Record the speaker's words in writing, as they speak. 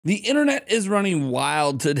The internet is running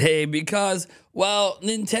wild today because, well,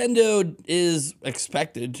 Nintendo is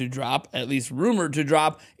expected to drop, at least rumored to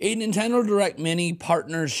drop, a Nintendo Direct Mini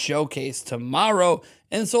Partners Showcase tomorrow.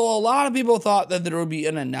 And so a lot of people thought that there would be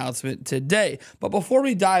an announcement today. But before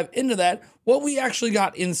we dive into that, what we actually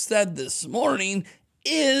got instead this morning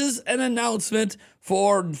is an announcement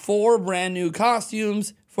for 4 brand new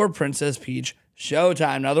costumes for Princess Peach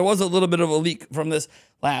Showtime. Now, there was a little bit of a leak from this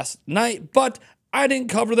last night, but I didn't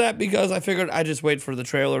cover that because I figured I'd just wait for the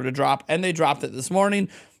trailer to drop, and they dropped it this morning.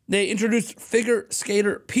 They introduced figure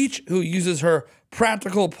skater Peach, who uses her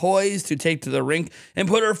practical poise to take to the rink and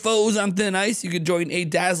put her foes on thin ice. You could join a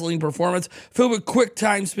dazzling performance filled with quick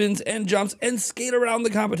time spins and jumps and skate around the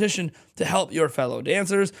competition to help your fellow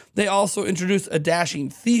dancers. They also introduced a dashing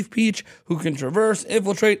thief Peach who can traverse,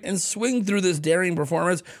 infiltrate, and swing through this daring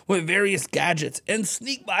performance with various gadgets and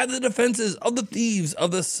sneak by the defenses of the thieves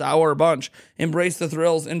of the Sour Bunch. Embrace the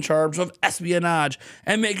thrills and charms of espionage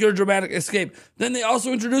and make your dramatic escape. Then they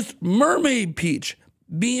also introduced Mermaid Peach.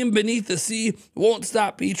 Being beneath the sea won't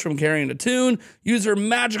stop Peach from carrying a tune, use her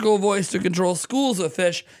magical voice to control schools of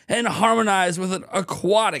fish, and harmonize with an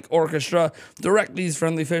aquatic orchestra, direct these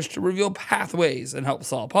friendly fish to reveal pathways and help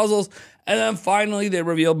solve puzzles. And then finally, they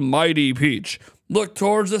revealed Mighty Peach. Look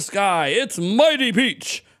towards the sky, it's Mighty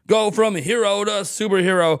Peach! Go from hero to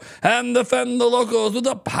superhero and defend the locals with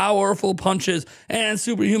the powerful punches and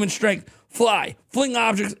superhuman strength. Fly, fling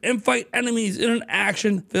objects, and fight enemies in an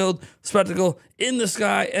action-filled spectacle in the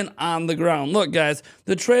sky and on the ground. Look, guys,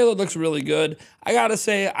 the trailer looks really good. I gotta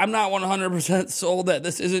say, I'm not 100% sold that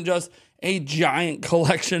this isn't just a giant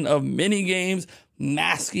collection of mini games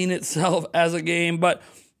masking itself as a game, but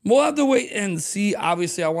we'll have to wait and see.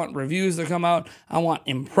 Obviously, I want reviews to come out. I want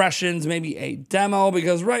impressions, maybe a demo,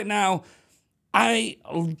 because right now, I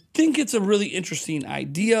think it's a really interesting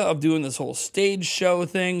idea of doing this whole stage show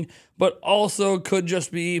thing, but also could just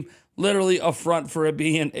be literally a front for it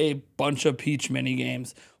being a bunch of Peach mini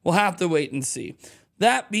games. We'll have to wait and see.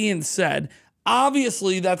 That being said,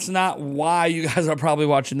 obviously that's not why you guys are probably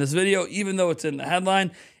watching this video, even though it's in the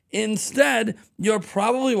headline. Instead, you're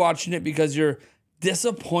probably watching it because you're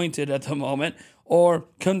disappointed at the moment, or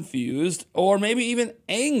confused, or maybe even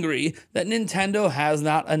angry that Nintendo has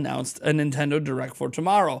not announced a Nintendo Direct for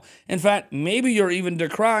tomorrow. In fact, maybe you're even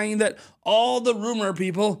decrying that all the rumor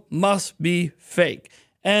people must be fake.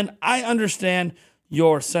 And I understand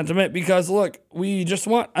your sentiment because, look, we just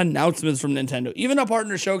want announcements from Nintendo. Even a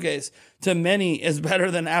partner showcase to many is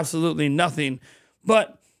better than absolutely nothing.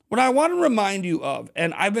 But what I want to remind you of,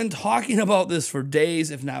 and I've been talking about this for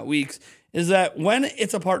days, if not weeks, is that when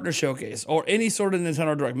it's a partner showcase or any sort of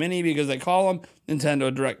Nintendo Direct Mini, because they call them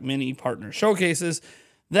Nintendo Direct Mini partner showcases,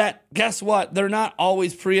 that guess what? They're not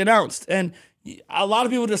always pre-announced. And a lot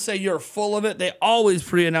of people just say you're full of it. They always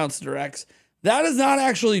pre-announce Directs. That is not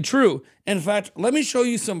actually true. In fact, let me show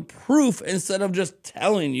you some proof instead of just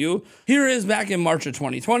telling you. Here is back in March of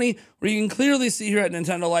 2020, where you can clearly see here at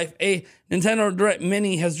Nintendo Life, a Nintendo Direct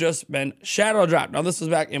Mini has just been shadow dropped. Now, this was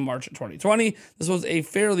back in March of 2020. This was a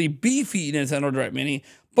fairly beefy Nintendo Direct Mini,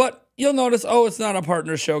 but you'll notice, oh, it's not a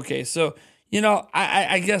partner showcase. So, you know,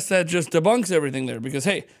 I guess that just debunks everything there because,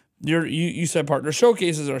 hey, you said partner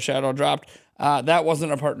showcases are shadow dropped. That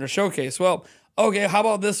wasn't a partner showcase. Well, okay, how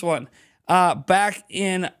about this one? Back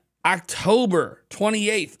in October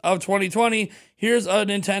 28th of 2020, here's a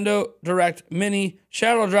Nintendo Direct Mini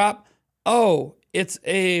shadow drop. Oh, it's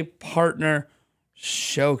a partner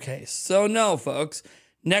showcase. So no, folks.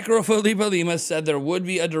 Necro Lima said there would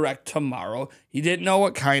be a Direct tomorrow. He didn't know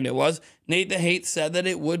what kind it was. Nate the Hate said that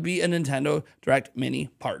it would be a Nintendo Direct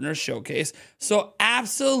Mini partner showcase. So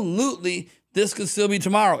absolutely, this could still be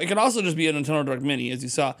tomorrow. It could also just be a Nintendo Direct Mini, as you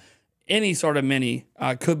saw. Any sort of mini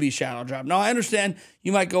could be shadow drop. Now, I understand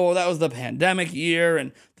you might go, well, that was the pandemic year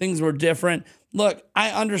and things were different. Look, I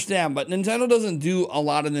understand, but Nintendo doesn't do a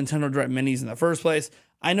lot of Nintendo Direct Minis in the first place.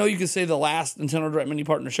 I know you could say the last Nintendo Direct Mini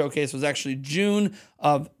Partner Showcase was actually June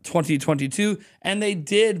of 2022, and they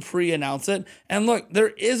did pre-announce it. And look, there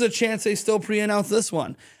is a chance they still pre-announce this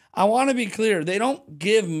one. I want to be clear, they don't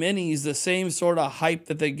give minis the same sort of hype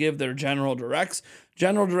that they give their general directs.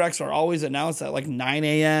 General directs are always announced at like 9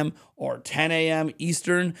 a.m. or 10 a.m.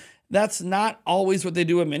 Eastern. That's not always what they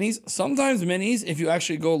do with minis. Sometimes minis, if you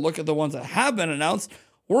actually go look at the ones that have been announced,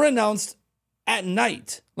 were announced at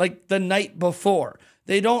night, like the night before.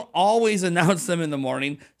 They don't always announce them in the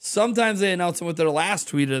morning. Sometimes they announce them with their last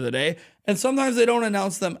tweet of the day, and sometimes they don't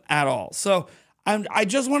announce them at all. So I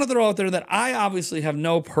just want to throw out there that I obviously have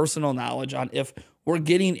no personal knowledge on if we're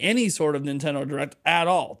getting any sort of Nintendo Direct at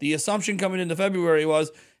all. The assumption coming into February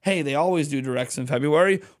was, hey, they always do directs in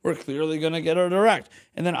February. We're clearly going to get our direct.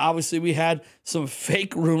 And then obviously we had some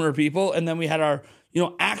fake rumor people, and then we had our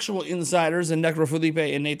actual insiders and Necro Felipe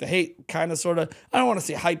and Nate the Hate kind of sort of, I don't want to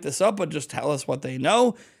say hype this up, but just tell us what they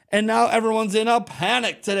know. And now everyone's in a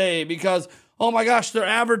panic today because, oh my gosh, they're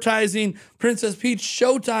advertising Princess Peach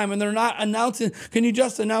Showtime and they're not announcing. Can you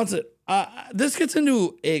just announce it? This gets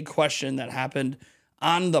into a question that happened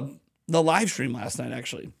on the live stream last night,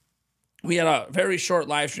 actually. We had a very short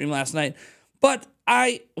live stream last night, but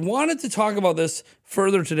I wanted to talk about this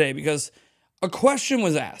further today because a question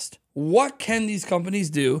was asked. What can these companies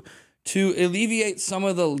do to alleviate some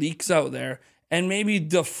of the leaks out there and maybe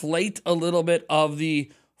deflate a little bit of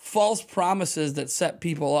the false promises that set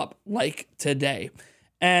people up like today?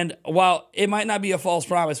 And while it might not be a false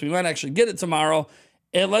promise, we might actually get it tomorrow,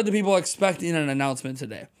 it led to people expecting an announcement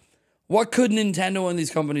today. What could Nintendo and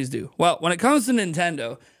these companies do? Well, when it comes to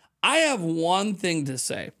Nintendo, I have one thing to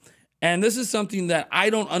say. And this is something that I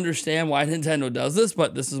don't understand why Nintendo does this,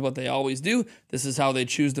 but this is what they always do. This is how they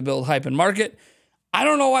choose to build hype and market. I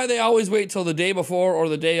don't know why they always wait till the day before or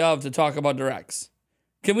the day of to talk about directs.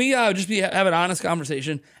 Can we just have an honest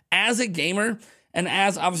conversation? As a gamer and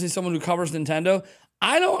as obviously someone who covers Nintendo,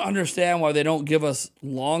 I don't understand why they don't give us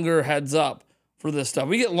longer heads up for this stuff.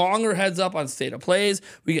 We get longer heads up on State of Plays.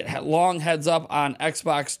 We get long heads up on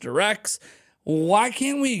Xbox Directs. Why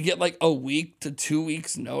can't we get like a week to 2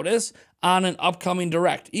 weeks notice on an upcoming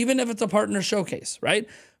direct, even if it's a partner showcase, right?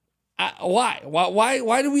 Why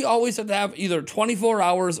do we always have to have either 24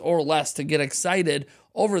 hours or less to get excited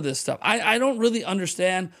over this stuff? I don't really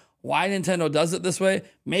understand why Nintendo does it this way.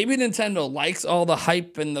 Maybe Nintendo likes all the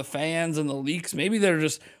hype and the fans and the leaks. Maybe they're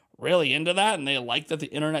just really into that and they like that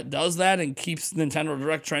the internet does that and keeps Nintendo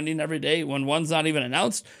Direct trending every day when one's not even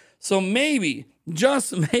announced. So maybe,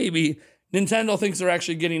 just maybe, Nintendo thinks they're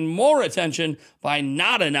actually getting more attention by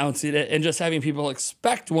not announcing it and just having people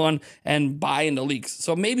expect one and buy into leaks.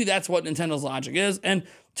 So maybe that's what Nintendo's logic is. And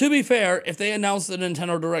to be fair, if they announced the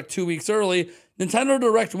Nintendo Direct 2 weeks early, Nintendo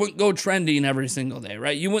Direct wouldn't go trending every single day,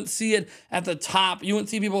 right? You wouldn't see it at the top. You wouldn't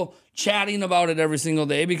see people chatting about it every single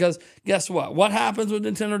day because guess what? What happens with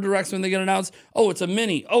Nintendo Directs when they get announced? Oh, it's a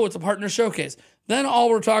mini. Oh, it's a partner showcase. Then all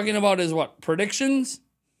we're talking about is what? Predictions?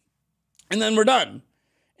 And then we're done.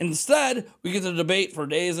 Instead, we get to debate for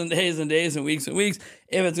days and days and days and weeks if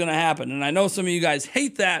it's going to happen. And I know some of you guys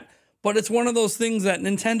hate that, but it's one of those things that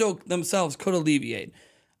Nintendo themselves could alleviate.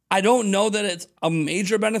 I don't know that it's a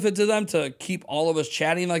major benefit to them to keep all of us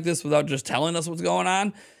chatting like this without just telling us what's going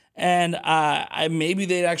on. And maybe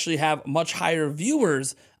they'd actually have much higher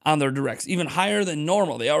viewers on their directs, even higher than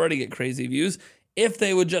normal. They already get crazy views. If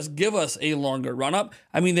they would just give us a longer run-up.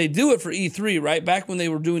 I mean, they do it for E3, right? Back when they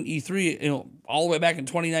were doing E3, all the way back in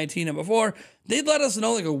 2019 and before, they'd let us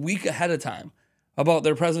know like a week ahead of time about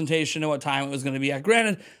their presentation and what time it was going to be at.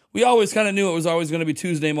 Granted, we always kind of knew it was always going to be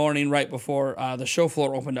Tuesday morning right before the show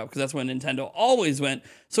floor opened up because that's when Nintendo always went.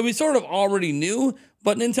 So we sort of already knew,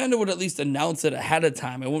 but Nintendo would at least announce it ahead of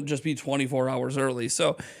time. It won't just be 24 hours early.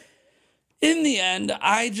 So in the end,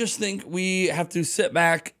 I just think we have to sit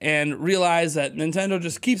back and realize that Nintendo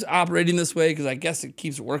just keeps operating this way because I guess it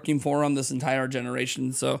keeps working for them this entire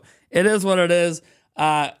generation. So it is what it is.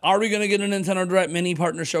 Are we going to get a Nintendo Direct Mini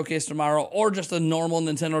partner showcase tomorrow or just a normal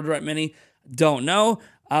Nintendo Direct Mini? Don't know.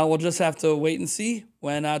 We'll just have to wait and see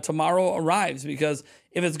when tomorrow arrives because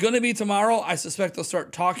if it's going to be tomorrow, I suspect they'll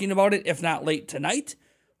start talking about it, if not late tonight,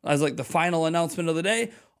 as like the final announcement of the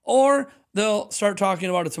day, or they'll start talking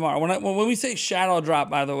about it tomorrow. When we say shadow drop,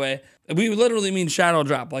 by the way, we literally mean shadow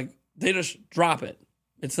drop. Like they just drop it.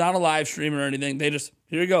 It's not a live stream or anything. They just,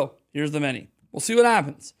 here you go. Here's the mini. We'll see what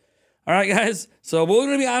happens. All right, guys. So we're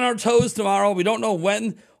going to be on our toes tomorrow. We don't know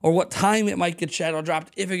when or what time it might get shadow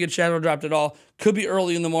dropped, if it gets shadow dropped at all. Could be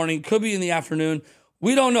early in the morning. Could be in the afternoon.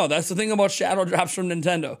 We don't know. That's the thing about shadow drops from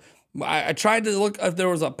Nintendo. I tried to look if there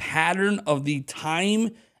was a pattern of the time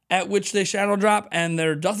at which they shadow drop, and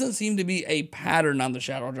there doesn't seem to be a pattern on the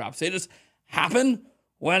shadow drops. They just happen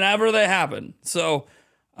whenever they happen. So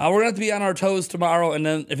we're going to have to be on our toes tomorrow, and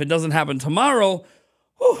then if it doesn't happen tomorrow,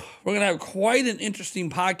 we're going to have quite an interesting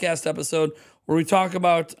podcast episode where we talk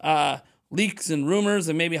about leaks and rumors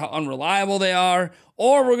and maybe how unreliable they are.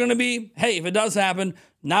 Or we're going to be, hey, if it does happen,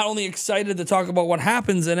 not only excited to talk about what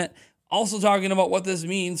happens in it, also talking about what this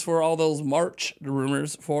means for all those March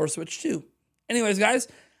rumors for Switch 2. Anyways, guys,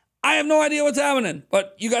 I have no idea what's happening,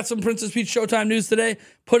 but you got some Princess Peach Showtime news today.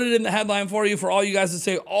 Put it in the headline for you for all you guys to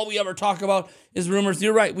say all we ever talk about is rumors.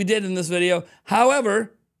 You're right, we did in this video.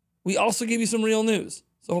 However, we also gave you some real news.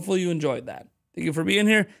 So hopefully you enjoyed that. Thank you for being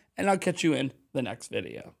here, and I'll catch you in the next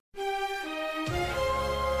video.